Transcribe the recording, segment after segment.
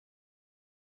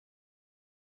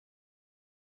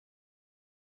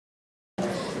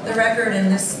the record,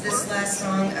 and this last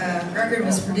song, record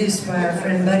was produced by our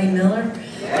friend Buddy Miller.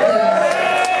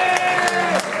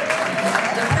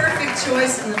 The perfect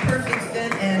choice and the perfect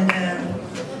fit, and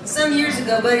some years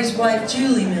ago, Buddy's wife,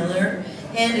 Julie Miller,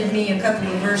 handed me a couple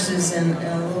of verses and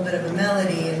a little bit of a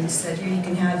melody and said, here, you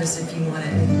can have this if you want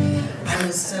it. And I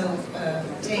was so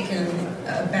taken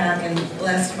aback and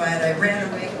blessed by it, I ran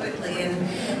away quickly and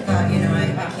thought, you know,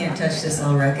 I can't touch this,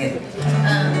 I'll wreck it.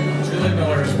 Julie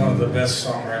Miller is one of the best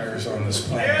songwriters on this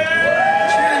planet.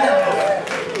 True enough.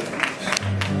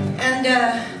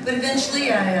 And, but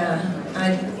eventually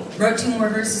I wrote 2 more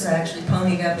verses. I actually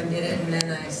ponied up and did it, and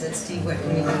then I said, Steve, what can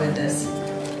we do with this?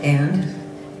 And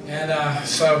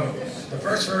so the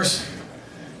first verse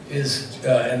is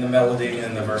in the melody,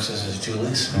 and the verses is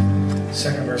Julie's.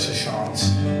 Second verse is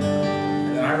Shawn's.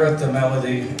 And then I wrote the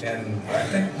melody, and I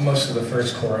think most of the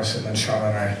first chorus, and then Shawn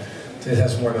and I, it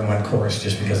has more than one chorus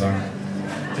just because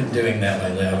I've been doing that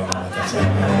lately. I don't know what that's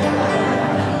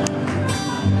about.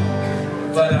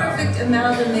 But, perfect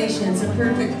amalgamation, it's a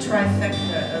perfect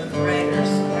trifecta of writers,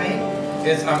 right?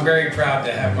 I'm very proud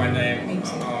to have my name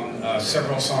on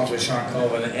several songs with Shawn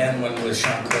Colvin, and one with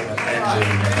Shawn Colvin and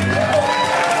Julie.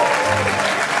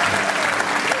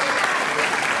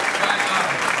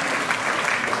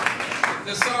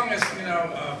 The song is, you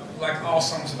know, like all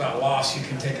songs about loss, you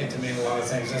can take it to mean a lot of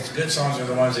things. That's good songs are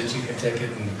the ones that you can take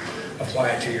it and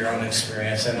apply it to your own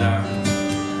experience. And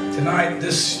tonight,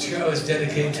 this show is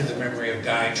dedicated to the memory of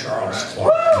Guy Charles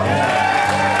Clark.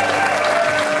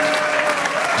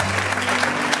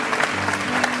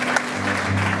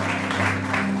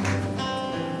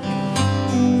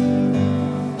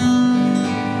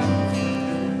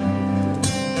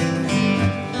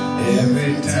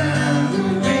 Every time the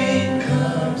rain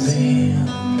comes in,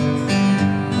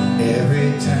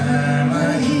 every time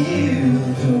I hear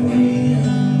the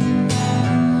wind,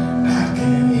 I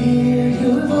can hear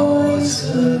your voice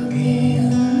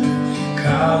again,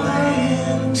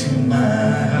 calling to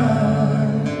my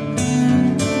heart.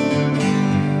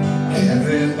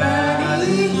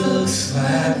 Everybody looks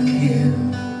like you,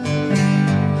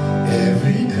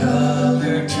 every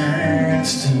color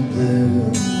turns to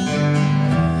blue.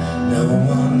 No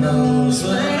one knows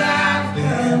what I've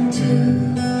been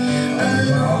through,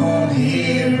 alone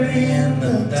here in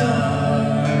the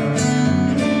dark.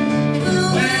 But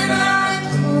when I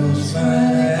close my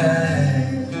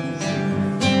eyes,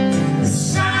 the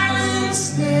silence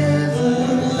never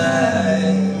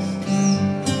lies.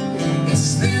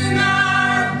 It's then I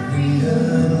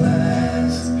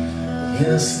realize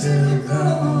you're still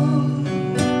gone.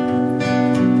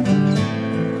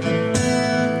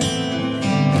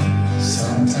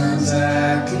 Sometimes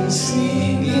I can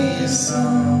sing a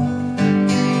song,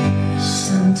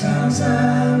 sometimes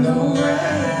I know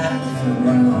right from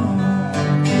wrong.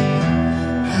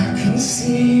 I can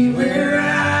see where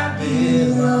I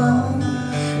belong,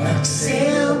 like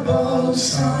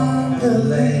sailboats on the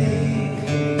lake.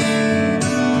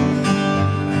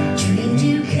 I dreamed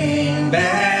you came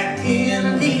back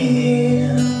in the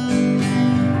end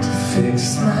to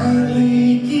fix my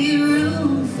leaky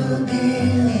roof again.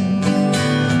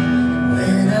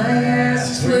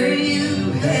 Where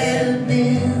you had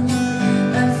been,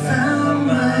 I found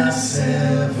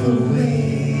myself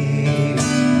away.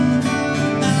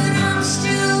 But I'm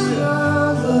still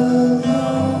all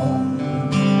alone,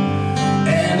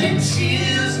 and it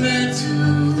chills me to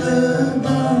the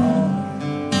bone.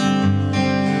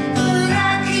 But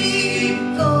I keep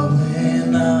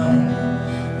going on,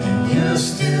 and you're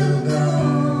still gone.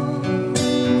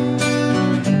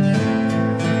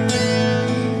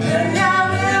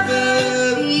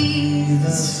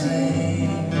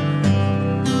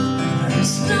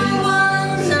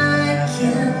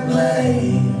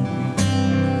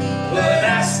 But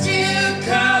I still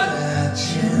call out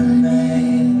your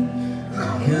name.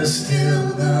 You're still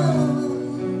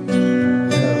gone.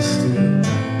 You're still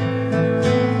gone.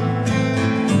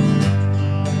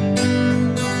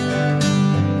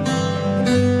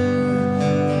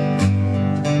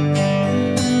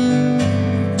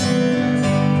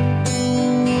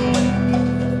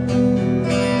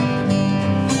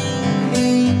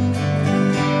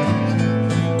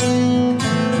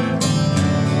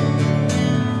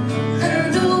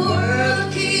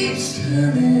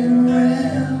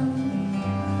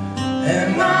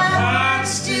 And my heart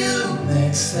still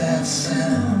makes that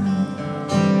sound,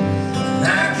 and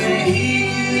I can hear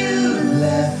you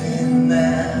laughing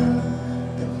now.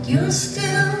 But you're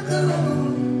still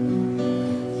gone,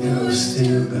 you're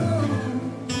still gone.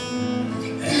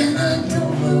 And I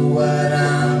don't know what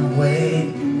I'm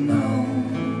waiting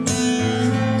on,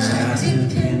 'cause I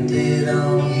depended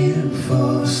on you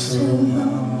for so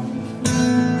long.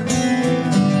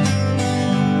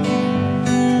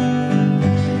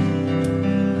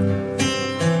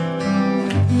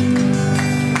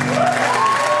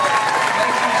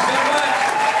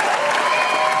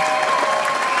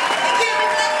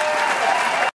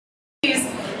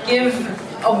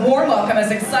 as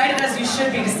excited as you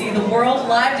should be to see the world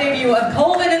live debut of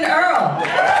Colvin and Earle.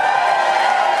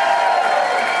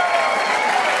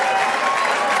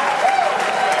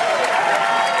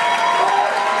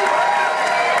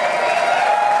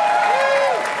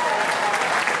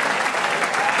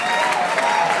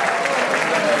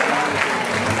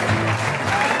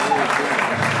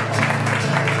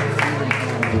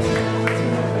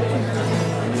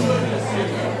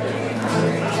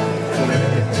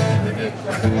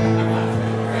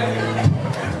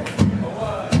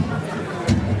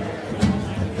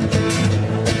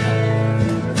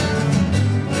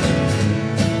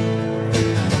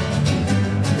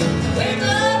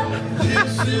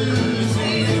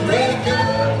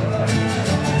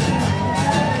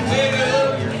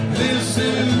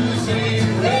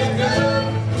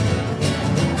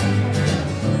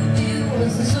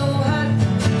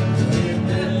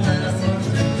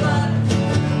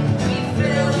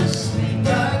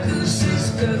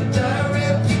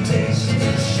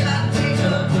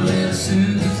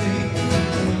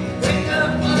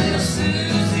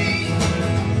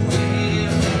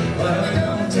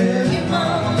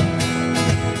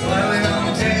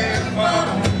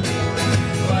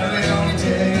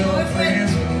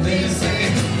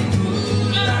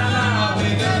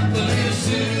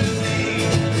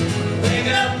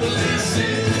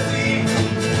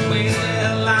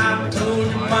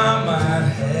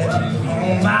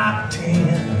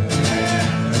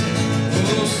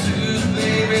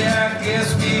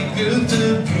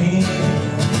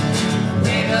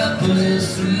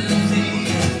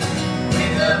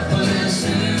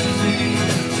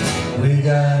 We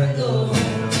gotta go.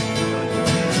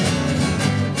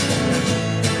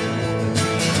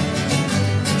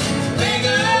 Wake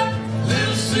up,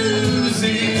 little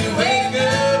Susie, wake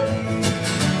up.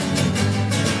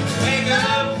 Wake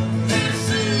up, little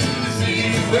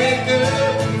Susie, wake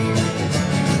up.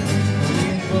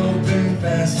 We've all been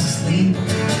fast asleep.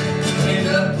 Wake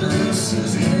up, little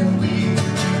Susie, and we.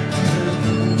 The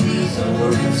movie's over,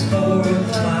 it's 4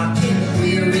 o'clock, and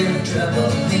we're in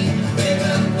trouble. Wake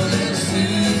up, little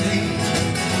Susie.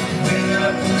 Wake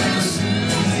up, little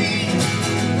Susie.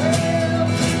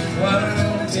 What are we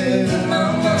gonna tell your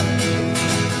mama?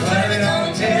 What are we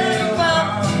gonna tell your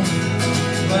mama?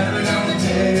 What are we gonna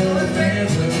tell your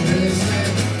friends when they say,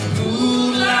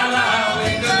 ooh la la,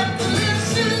 wake up, little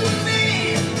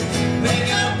Susie.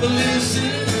 Wake up, little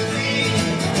Susie.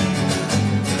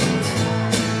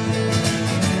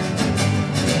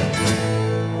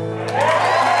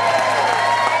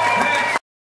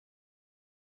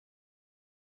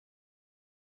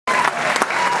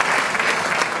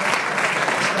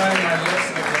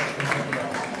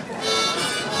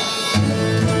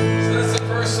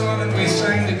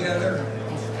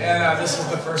 This is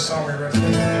the first song we wrote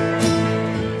together.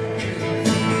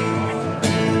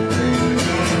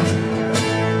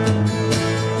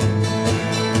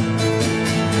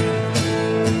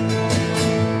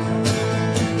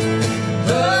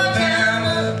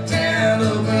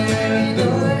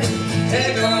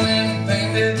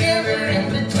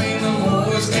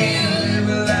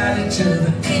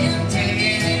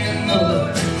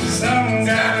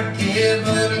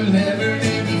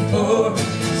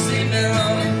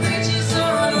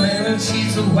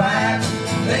 She's a wife,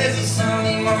 plays a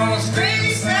song on a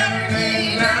straight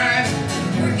Saturday night.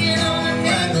 Working on a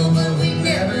nickel, but we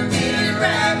never get it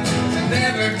right.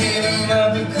 Never giving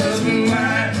up because we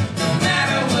might. No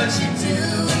matter what you do,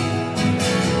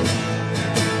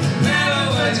 no matter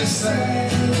what you say,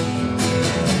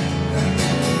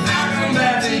 I come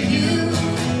back to you.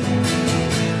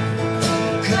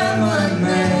 Come what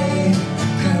may,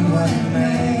 come what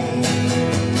may.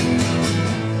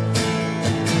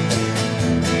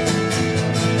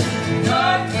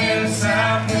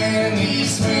 South wind,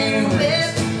 east wind,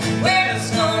 west. Where it's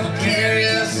gonna carry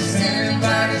us is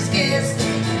anybody's guess.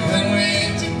 When we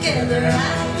ain't together, I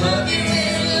love you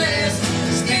any less.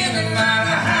 Standing by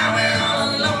the highway all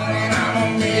alone and I'm a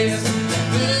mess.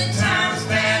 Good times,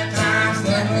 bad times,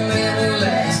 nothing will ever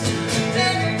last.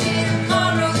 Never get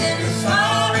tomorrow, then it's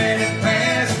already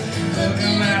past.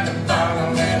 Looking at the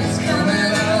bottom and it's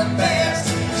coming up fast.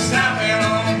 Stopping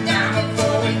on the dime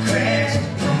before we crash.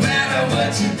 No matter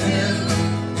what you do,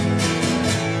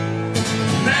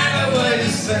 what you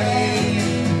say,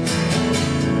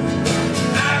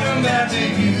 I come back to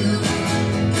you.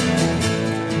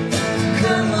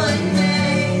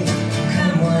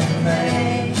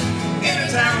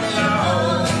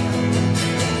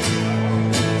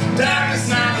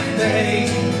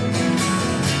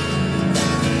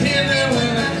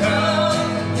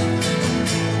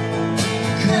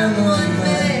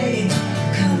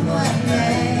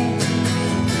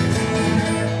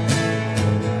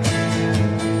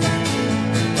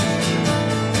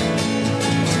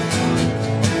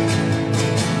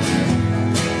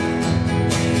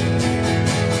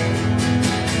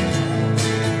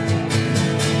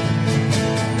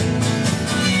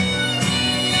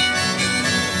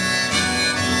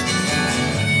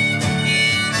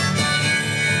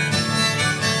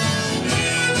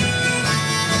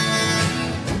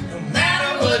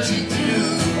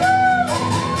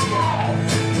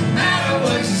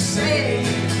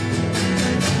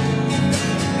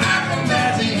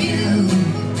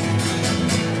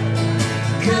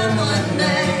 one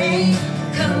day,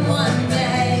 come one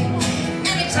day,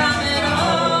 anytime at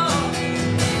all.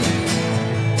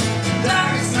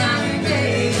 Darkest night or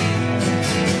day,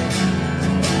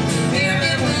 hear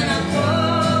me when I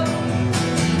call.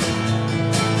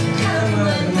 Come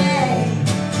one day,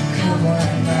 come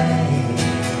one day.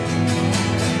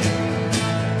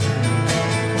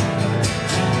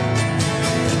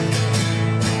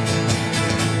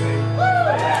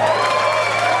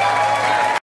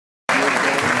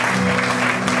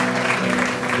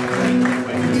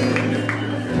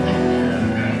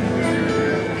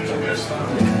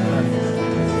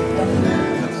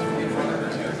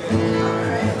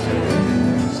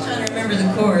 The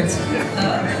chords.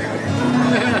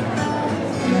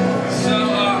 So,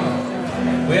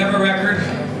 we have a record,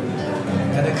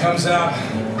 and it comes out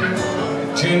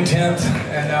June 10th,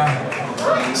 and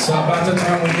so about the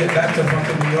time we get back to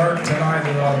fucking New York tonight,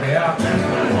 it ought to be out.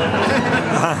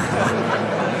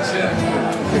 That's it.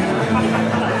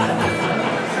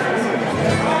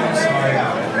 I'm sorry.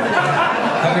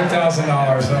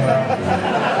 $100,000.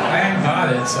 I ain't bought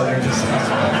it, so they're just.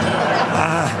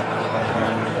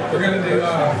 We're gonna do,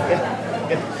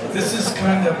 this is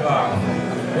kind of,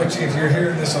 which if you're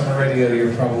hearing this on the radio,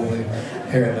 you're probably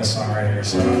hearing this song right here,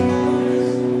 so.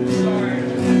 Sorry.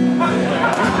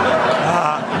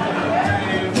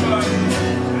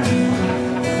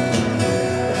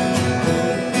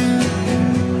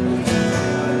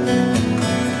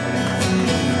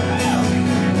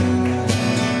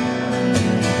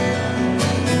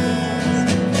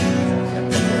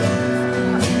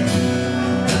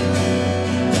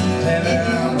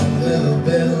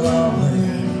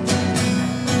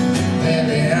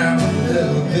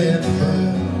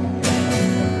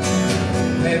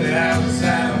 Maybe I was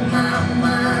out of my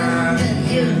mind, and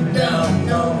you don't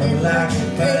know me like you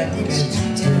think that you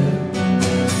do.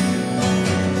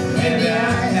 Maybe I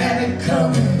had it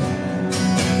coming.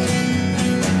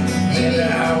 Maybe I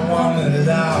wanted it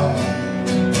all.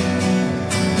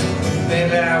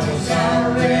 Maybe I was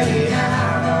already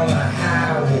out on the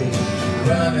highway,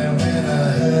 running when I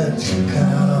heard you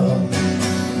call.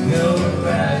 You're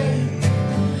right,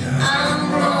 I'm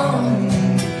wrong.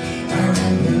 I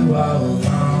knew all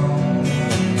along.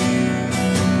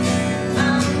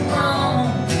 I'm wrong.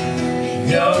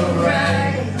 You're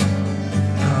right.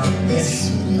 I'll miss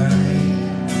you tonight.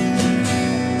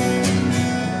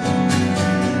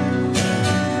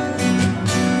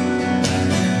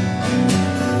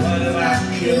 What if I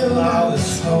killed all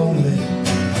that's holy?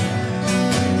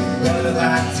 What if I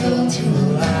told you a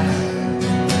lie?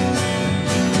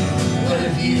 What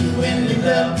if you ended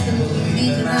up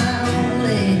believing I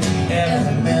only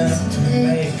ever meant to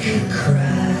make you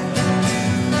cry?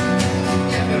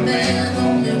 Every man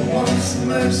only wants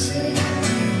mercy.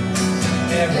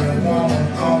 Every woman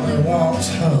only wants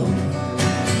hope.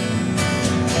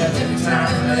 Every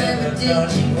time I ever done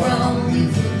you wrong, you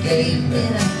forgave me.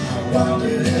 I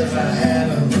wondered if I had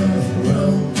a rough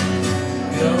road.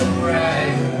 You're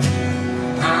right,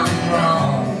 I'm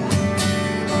wrong.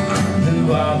 I knew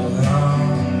all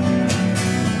along.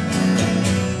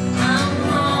 I'm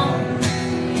wrong.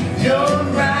 You're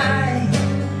right.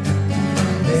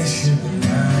 I miss you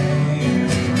tonight.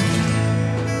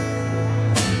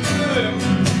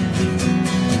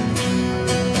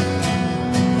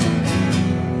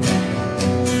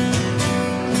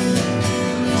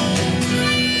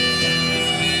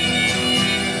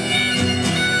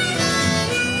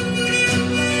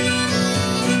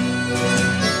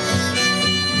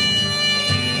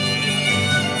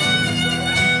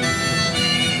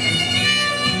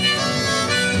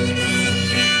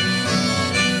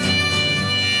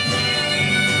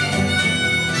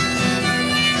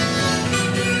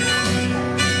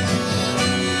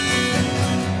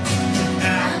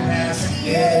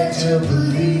 Edge of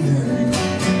believing,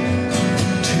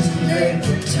 too late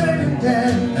for turning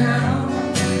back now.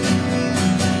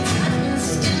 I can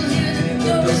still hear the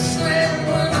door slam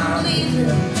when I'm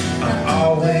leaving. I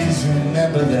always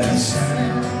remember that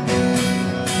sound.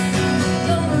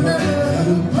 Don't remember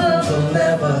who pulled the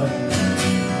lever.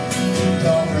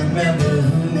 Don't remember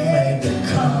who made the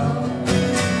call.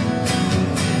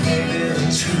 Maybe the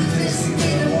truth is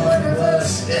neither one of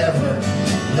us ever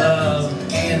loved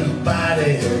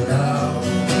anybody at all.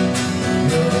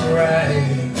 You're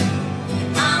right,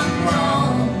 I'm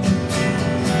wrong.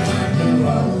 I knew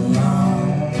all along.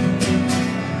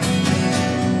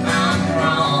 I'm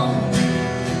wrong.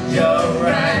 You're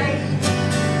right.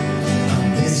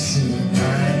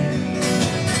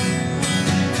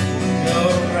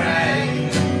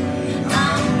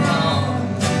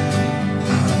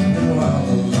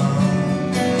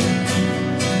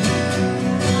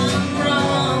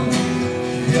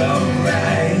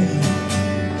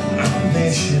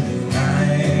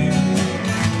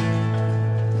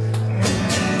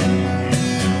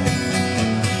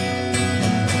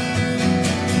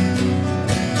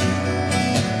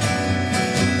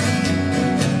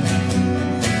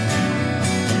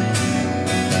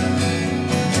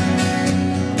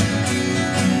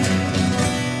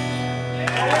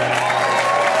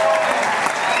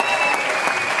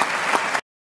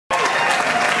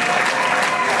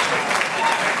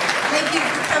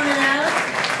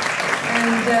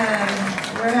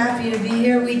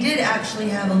 actually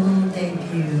have a little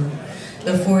debut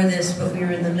before this, but we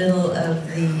were in the middle of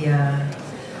the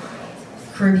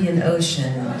Caribbean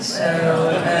Ocean,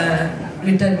 so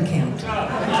it doesn't count.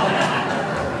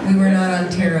 We were not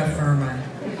on terra firma,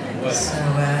 so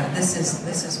this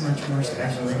is much more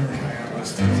special anyway.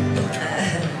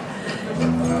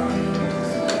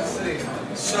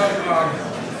 So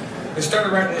we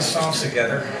started writing these songs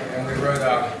together, and we wrote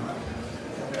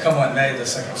 "Come What May," the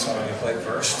second song we played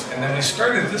first, and then we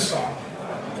started this song.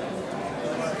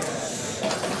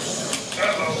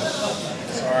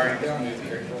 Sorry,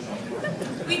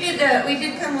 We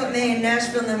did Come What May in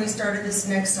Nashville, and then we started this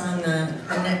next song the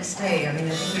next day. I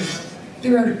mean, I think we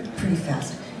wrote it pretty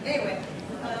fast. Anyway,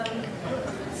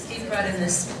 Steve brought in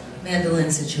this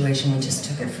mandolin situation. We just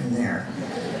took it from there.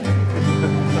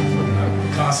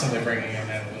 I'm constantly bringing in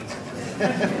mandolins.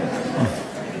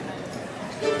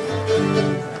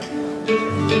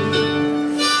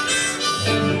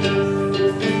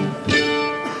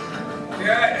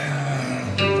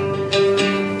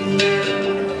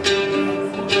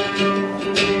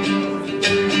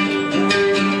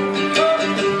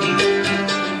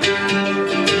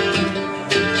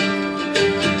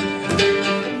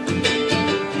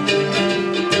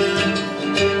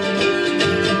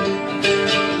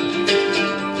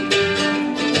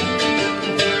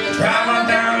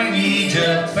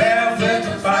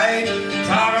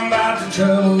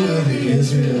 Trouble with the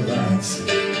Israelites.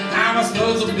 I'm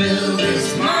supposed to build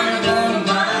this monument of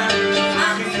mine.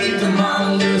 I can keep the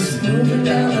monoliths moving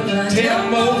down the line. Tell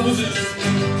Moses,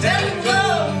 tell him go.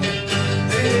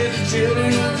 The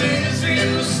children of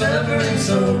Israel suffering,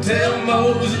 so tell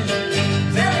Moses,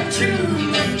 tell him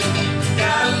true.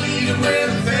 Gotta lead them where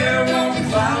the Pharaoh won't be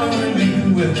following me.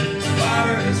 With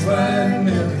water is white,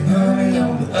 milk and honey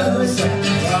on the other side.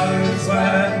 Water is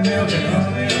white, milk and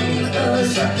honey on the other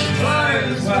side. Water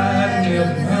is white,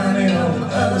 milk and honey on the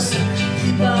other side.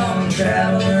 Keep on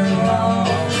traveling along.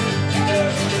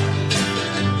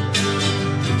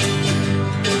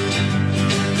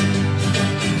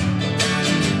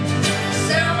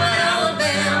 Selma,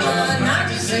 Alabama,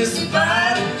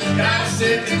 1965. Gotta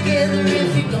stick together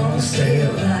if you're gonna stay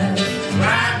alive.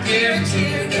 Right there,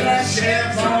 tear gas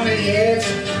chefs on the edge,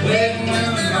 waiting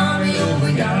when the army over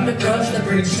yonder across the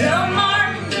bridge. Tell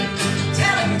Martin,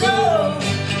 tell him go.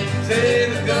 Say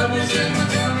the governor's in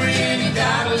Montgomery and you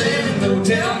gotta let him go.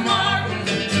 Tell Martin,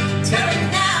 tell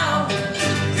him now.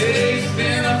 He's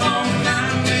been up on the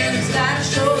mountain and he's gotta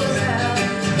show us how.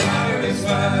 Water is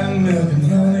white, milk and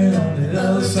honey on the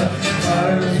other side.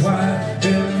 Water is white,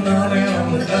 milk and honey on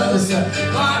the other side.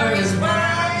 Water is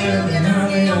white, milk and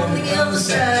honey on the other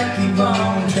side. Keep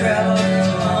on traveling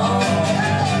along.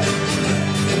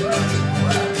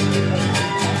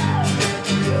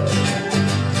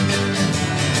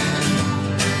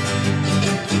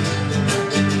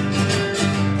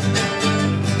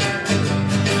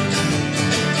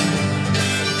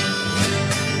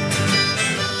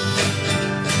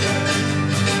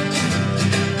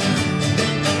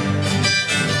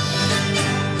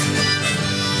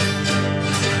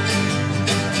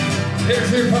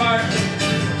 Here's your part.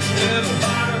 The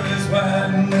water is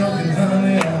white, milk and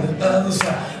honey on the other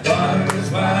side. Water is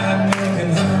white, milk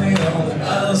and honey on the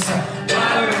other side.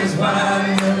 Water is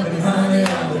white, milk and honey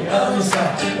on the other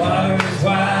side. Water is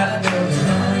white, milk and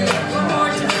honey on the other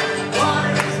side.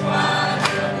 Water is white, milk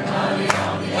and honey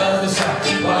on the other side.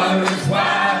 Water is white, milk and honey on the other side. Water is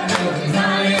white, milk and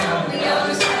honey on the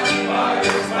other side. Water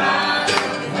is white,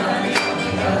 milk and honey on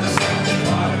the other side.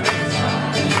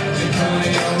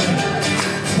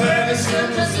 Ferguson,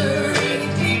 Missouri,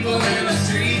 people in the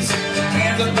streets,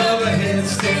 hands above their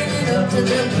heads, standing up to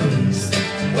the police,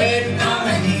 waiting on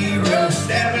the hero,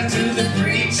 stepping to the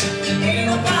breach. Ain't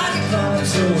nobody coming,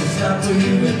 so it's up to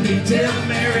you and me. Tell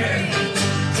Mary,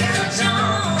 tell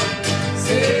John,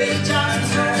 say John's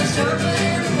running circle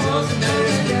in the walls and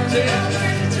going down. Tell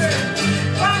Victor,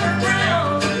 Robert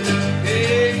Brown,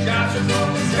 hey, John's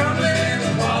rolling, stumbling in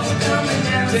the walls and coming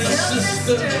down. Tell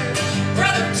sister,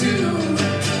 brother too.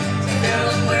 Tell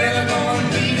them where they're gonna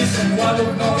meet us and what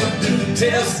we're gonna do.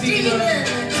 Tell Stephen,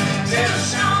 tell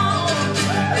Shawn,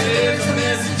 there's a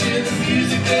message in the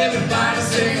music, everybody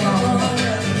sing along.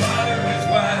 Water is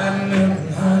white, milk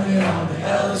and honey on the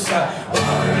other side.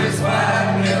 Water is white,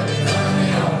 milk and honey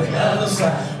on the other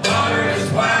side. Water is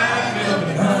white, milk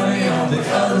and honey on the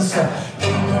other side.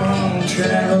 Keep on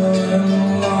traveling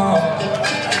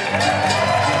along.